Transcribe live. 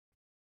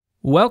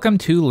Welcome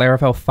to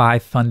Laravel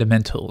 5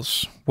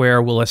 Fundamentals,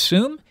 where we'll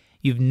assume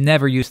you've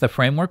never used the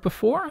framework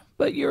before,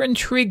 but you're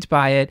intrigued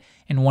by it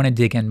and want to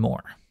dig in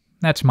more.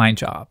 That's my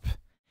job.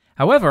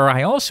 However,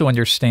 I also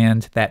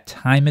understand that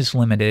time is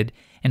limited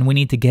and we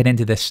need to get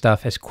into this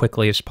stuff as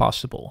quickly as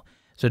possible.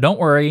 So don't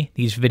worry,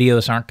 these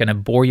videos aren't going to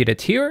bore you to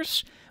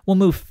tears. We'll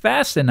move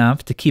fast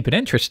enough to keep it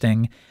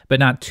interesting, but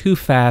not too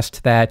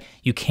fast that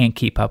you can't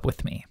keep up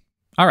with me.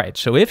 All right,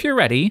 so if you're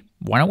ready,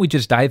 why don't we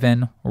just dive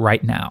in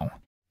right now?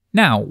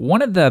 Now,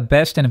 one of the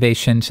best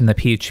innovations in the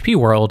PHP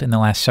world in the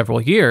last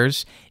several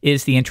years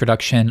is the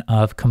introduction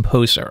of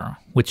Composer,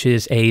 which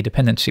is a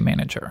dependency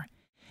manager.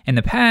 In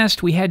the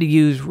past, we had to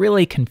use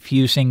really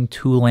confusing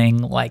tooling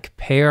like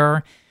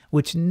pair,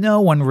 which no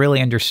one really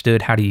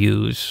understood how to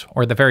use,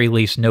 or at the very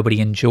least,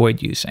 nobody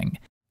enjoyed using.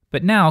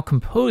 But now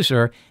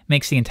Composer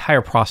makes the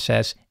entire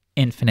process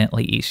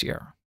infinitely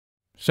easier.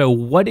 So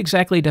what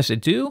exactly does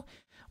it do?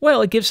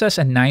 Well, it gives us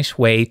a nice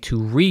way to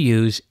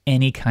reuse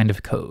any kind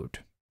of code.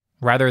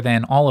 Rather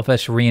than all of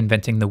us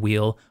reinventing the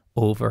wheel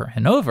over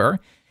and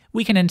over,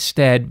 we can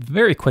instead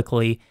very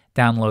quickly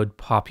download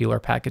popular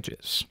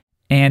packages.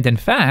 And in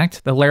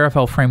fact, the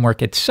Laravel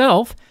framework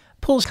itself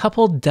pulls a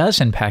couple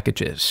dozen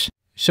packages,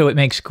 so it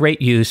makes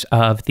great use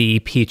of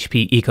the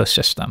PHP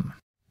ecosystem.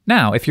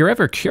 Now, if you're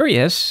ever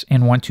curious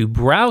and want to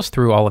browse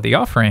through all of the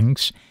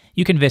offerings,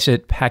 you can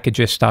visit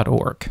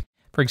packages.org.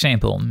 For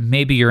example,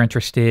 maybe you're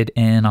interested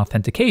in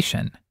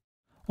authentication,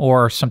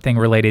 or something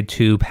related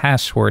to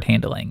password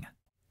handling.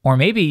 Or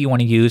maybe you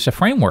want to use a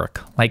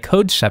framework like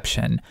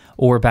Codeception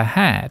or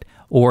Bahad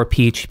or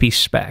PHP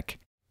Spec.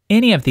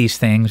 Any of these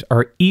things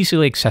are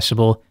easily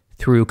accessible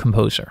through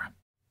Composer.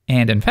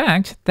 And in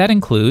fact, that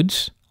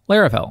includes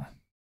Laravel.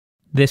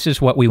 This is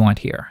what we want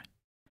here.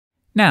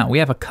 Now, we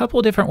have a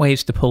couple different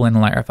ways to pull in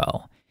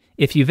Laravel.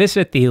 If you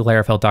visit the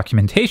Laravel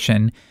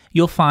documentation,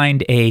 you'll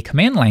find a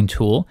command line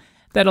tool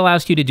that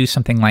allows you to do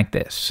something like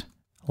this.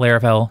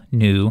 Laravel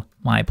new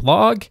my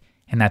blog,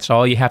 and that's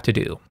all you have to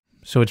do.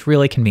 So it's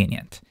really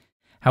convenient.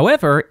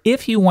 However,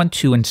 if you want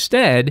to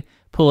instead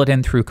pull it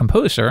in through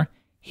Composer,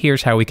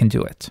 here's how we can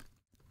do it.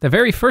 The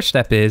very first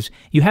step is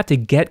you have to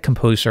get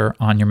Composer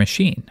on your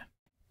machine.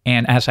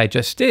 And as I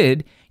just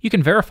did, you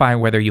can verify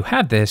whether you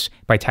have this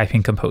by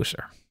typing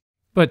Composer.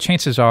 But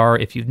chances are,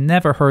 if you've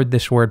never heard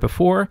this word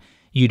before,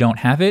 you don't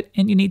have it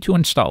and you need to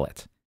install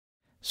it.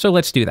 So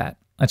let's do that.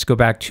 Let's go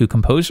back to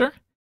Composer,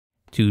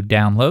 to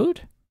download.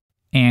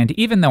 And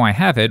even though I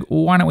have it,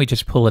 why don't we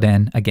just pull it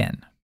in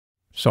again?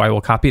 So I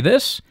will copy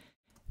this,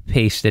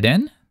 paste it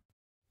in.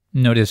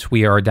 Notice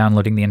we are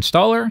downloading the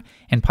installer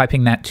and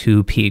piping that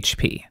to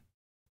PHP.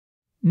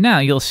 Now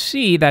you'll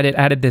see that it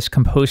added this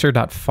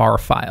composer.far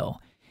file.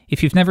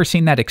 If you've never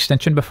seen that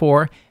extension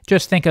before,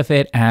 just think of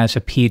it as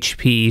a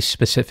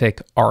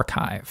PHP-specific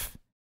archive.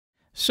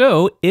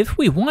 So if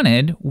we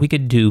wanted, we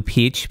could do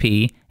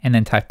PHP and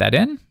then type that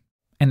in,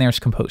 and there's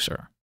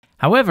Composer.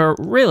 However,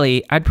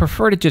 really, I'd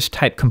prefer to just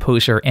type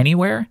Composer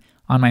anywhere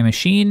on my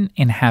machine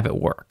and have it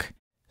work.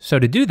 So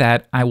to do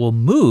that, I will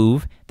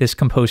move this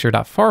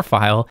composer.far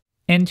file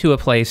into a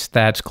place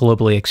that's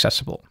globally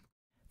accessible.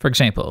 For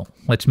example,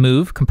 let's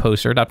move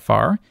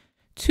composer.far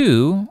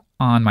to,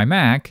 on my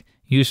Mac,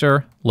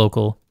 user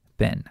local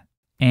bin.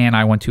 And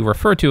I want to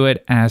refer to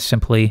it as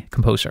simply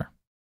Composer.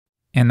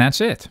 And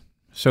that's it.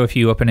 So if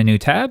you open a new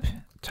tab,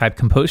 type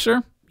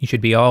Composer, you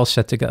should be all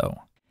set to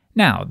go.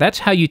 Now, that's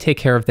how you take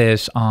care of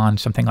this on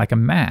something like a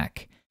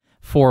Mac.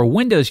 For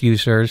Windows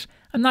users,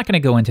 I'm not going to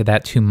go into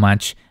that too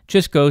much.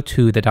 Just go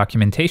to the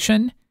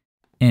documentation,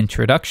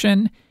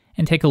 introduction,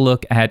 and take a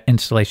look at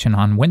installation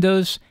on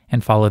Windows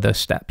and follow those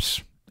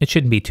steps. It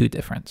shouldn't be too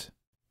different.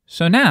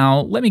 So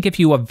now, let me give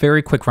you a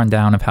very quick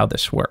rundown of how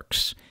this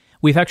works.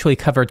 We've actually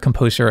covered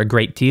Composer a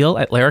great deal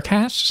at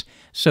Laracast,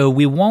 so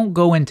we won't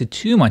go into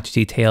too much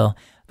detail,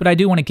 but I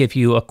do want to give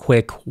you a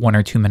quick 1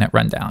 or 2 minute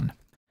rundown.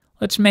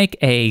 Let's make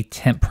a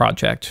temp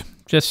project,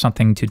 just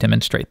something to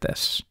demonstrate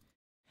this.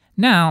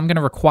 Now I'm going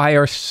to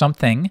require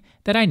something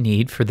that I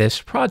need for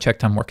this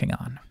project I'm working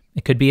on.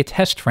 It could be a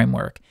test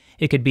framework.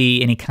 It could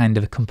be any kind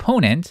of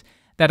component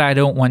that I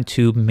don't want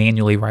to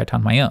manually write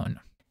on my own.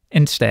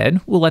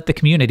 Instead, we'll let the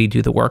community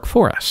do the work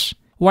for us.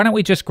 Why don't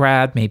we just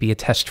grab maybe a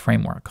test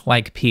framework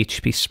like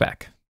PHP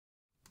Spec?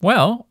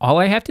 Well, all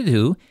I have to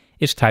do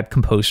is type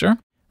Composer,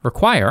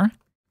 require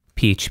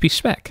PHP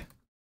Spec.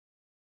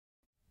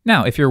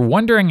 Now, if you're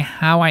wondering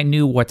how I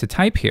knew what to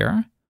type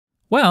here,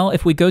 well,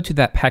 if we go to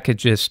that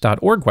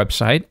packages.org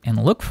website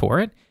and look for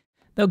it,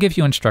 they'll give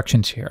you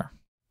instructions here.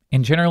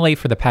 And generally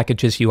for the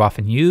packages you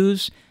often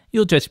use,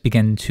 you'll just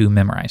begin to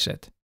memorize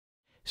it.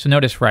 So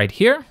notice right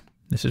here,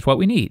 this is what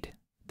we need: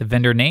 the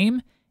vendor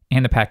name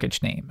and the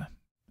package name.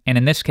 And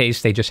in this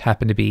case, they just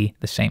happen to be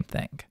the same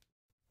thing.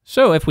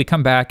 So if we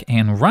come back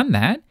and run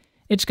that,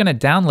 it's going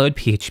to download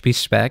PHP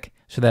Spec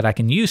so that I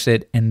can use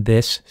it in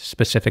this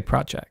specific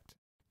project.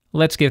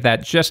 Let's give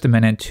that just a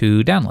minute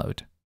to download.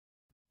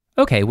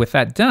 Okay, with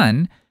that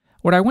done,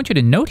 what I want you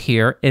to note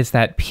here is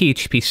that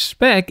PHP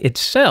Spec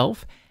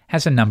itself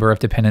has a number of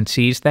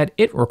dependencies that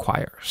it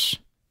requires.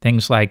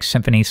 Things like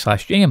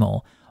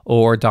Symfony/YAML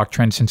or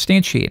Doctrines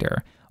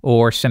Instantiator,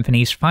 or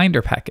Symfony's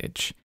Finder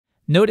package.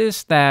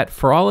 Notice that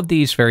for all of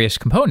these various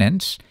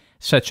components,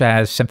 such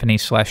as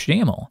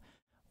Symfony/YAML,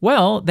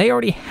 well, they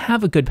already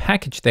have a good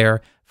package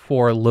there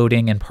for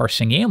loading and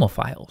parsing YAML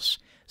files,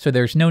 so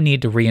there's no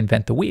need to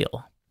reinvent the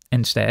wheel.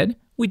 Instead,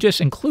 we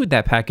just include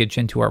that package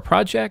into our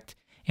project,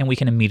 and we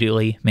can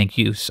immediately make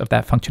use of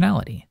that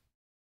functionality.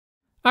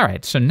 All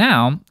right, so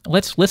now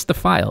let's list the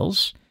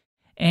files,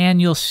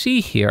 and you'll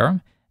see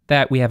here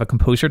that we have a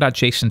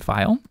composer.json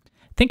file.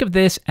 Think of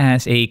this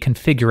as a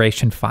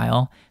configuration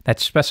file that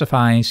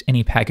specifies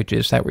any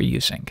packages that we're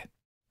using.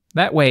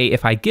 That way,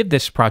 if I give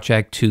this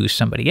project to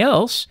somebody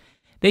else,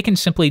 they can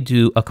simply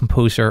do a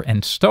composer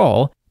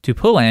install to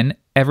pull in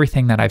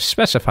everything that I've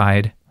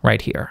specified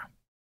right here.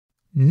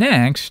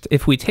 Next,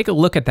 if we take a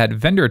look at that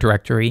vendor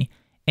directory,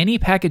 any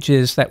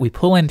packages that we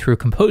pull in through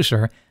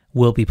Composer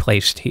will be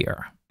placed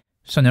here.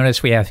 So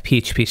notice we have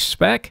PHP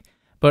spec,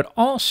 but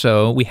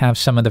also we have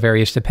some of the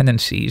various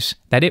dependencies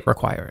that it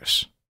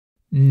requires.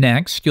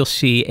 Next, you'll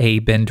see a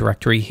bin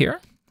directory here.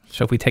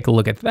 So if we take a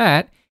look at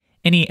that,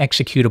 any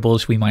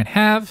executables we might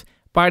have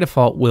by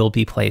default will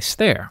be placed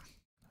there.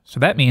 So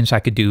that means I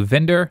could do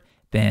vendor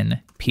bin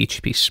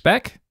PHP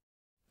spec,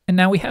 and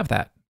now we have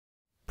that.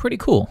 Pretty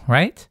cool,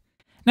 right?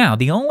 Now,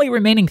 the only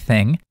remaining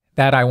thing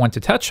that I want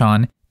to touch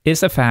on is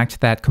the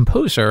fact that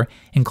Composer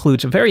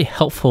includes a very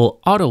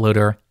helpful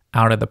autoloader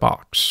out of the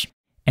box.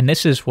 And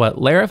this is what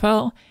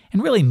Laravel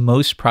and really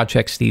most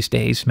projects these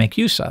days make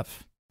use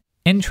of.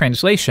 In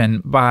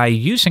translation, by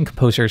using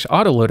Composer's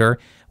autoloader,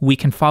 we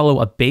can follow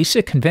a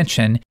basic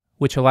convention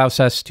which allows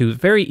us to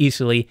very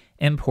easily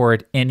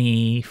import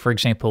any, for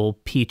example,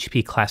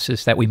 PHP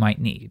classes that we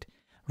might need,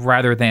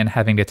 rather than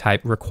having to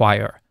type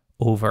require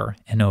over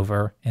and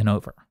over and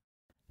over.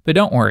 But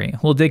don't worry,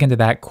 we'll dig into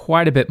that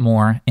quite a bit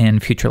more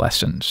in future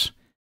lessons.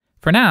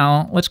 For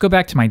now, let's go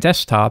back to my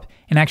desktop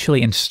and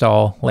actually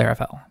install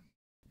Laravel.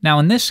 Now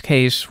in this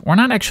case, we're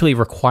not actually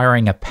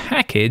requiring a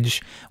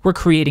package, we're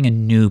creating a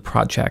new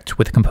project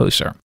with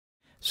Composer.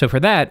 So for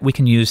that, we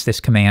can use this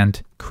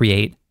command,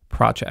 create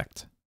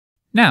project.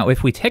 Now,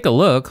 if we take a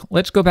look,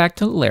 let's go back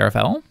to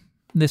Laravel.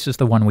 This is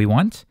the one we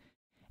want.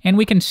 And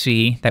we can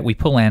see that we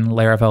pull in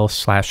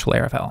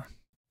Laravel/Laravel.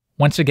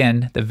 Once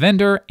again, the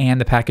vendor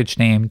and the package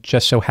name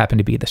just so happen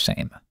to be the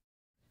same.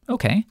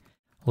 Okay,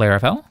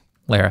 Laravel,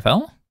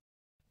 Laravel.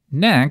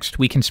 Next,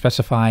 we can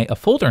specify a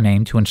folder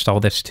name to install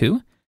this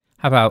to.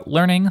 How about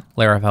learning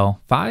Laravel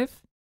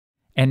 5?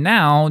 And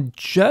now,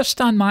 just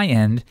on my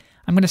end,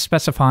 I'm going to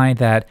specify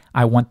that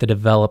I want the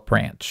develop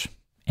branch.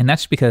 And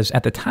that's because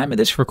at the time of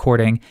this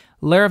recording,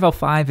 Laravel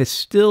 5 is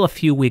still a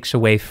few weeks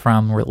away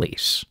from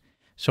release.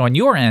 So on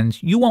your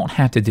end, you won't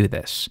have to do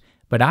this,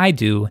 but I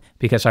do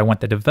because I want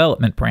the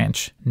development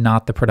branch,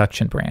 not the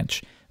production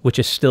branch, which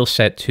is still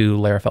set to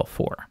Laravel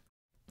 4.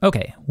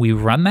 Okay, we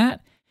run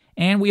that,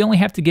 and we only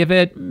have to give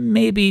it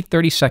maybe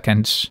 30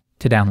 seconds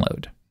to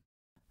download.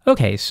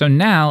 Okay, so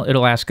now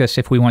it'll ask us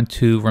if we want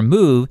to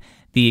remove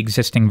the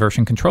existing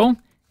version control.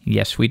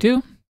 Yes, we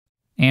do.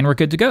 And we're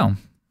good to go.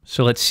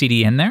 So let's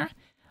cd in there,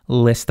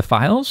 list the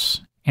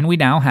files, and we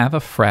now have a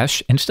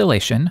fresh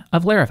installation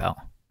of Laravel.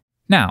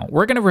 Now,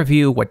 we're going to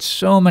review what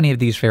so many of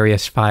these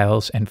various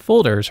files and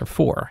folders are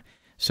for,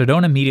 so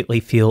don't immediately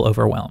feel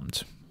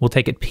overwhelmed. We'll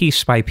take it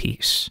piece by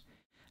piece.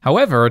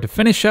 However, to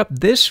finish up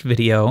this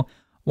video,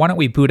 why don't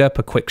we boot up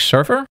a quick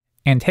server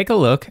and take a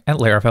look at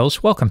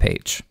Laravel's welcome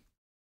page.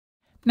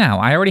 Now,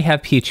 I already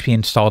have PHP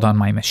installed on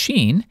my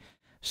machine,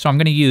 so I'm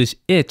going to use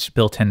its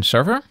built-in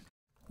server.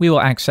 We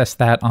will access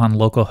that on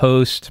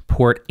localhost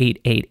port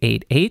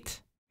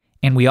 8888,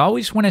 and we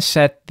always want to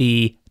set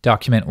the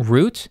document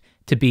root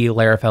to be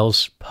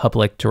Laravel's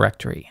public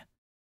directory.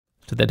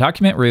 So the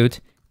document root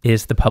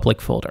is the public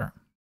folder.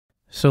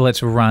 So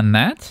let's run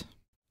that,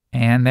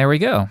 and there we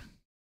go.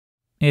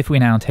 If we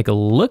now take a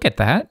look at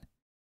that,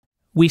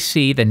 we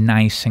see the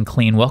nice and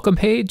clean welcome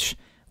page,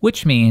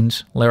 which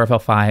means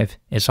Laravel 5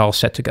 is all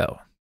set to go.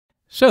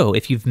 So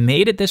if you've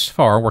made it this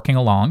far working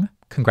along,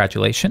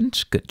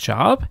 congratulations, good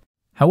job.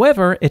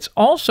 However, it's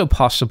also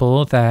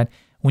possible that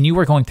when you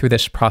were going through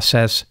this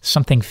process,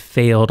 something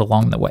failed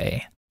along the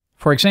way.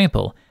 For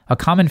example, a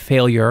common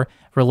failure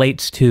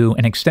relates to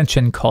an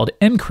extension called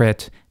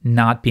mcrit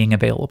not being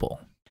available.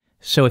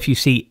 So if you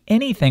see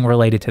anything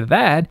related to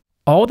that,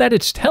 all that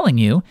it's telling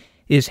you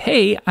is,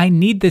 hey, I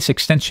need this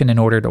extension in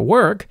order to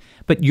work,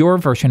 but your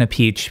version of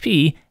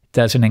PHP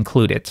doesn't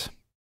include it.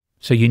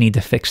 So you need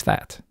to fix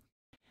that.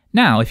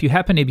 Now, if you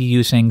happen to be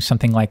using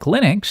something like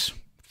Linux,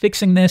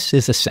 fixing this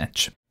is a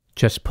cinch.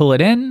 Just pull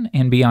it in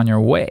and be on your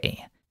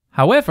way.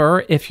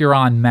 However, if you're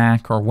on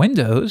Mac or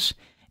Windows,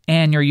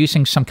 and you're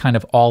using some kind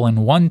of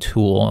all-in-one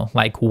tool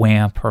like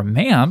WAMP or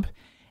MAMP,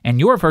 and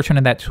your version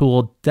of that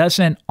tool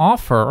doesn't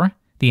offer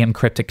the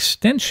mcrypt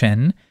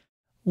extension,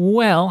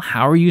 well,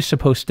 how are you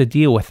supposed to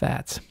deal with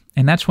that?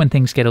 And that's when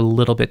things get a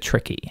little bit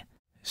tricky.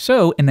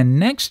 So in the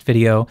next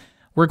video,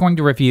 we're going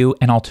to review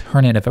an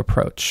alternative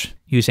approach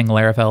using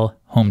Laravel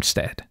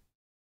Homestead.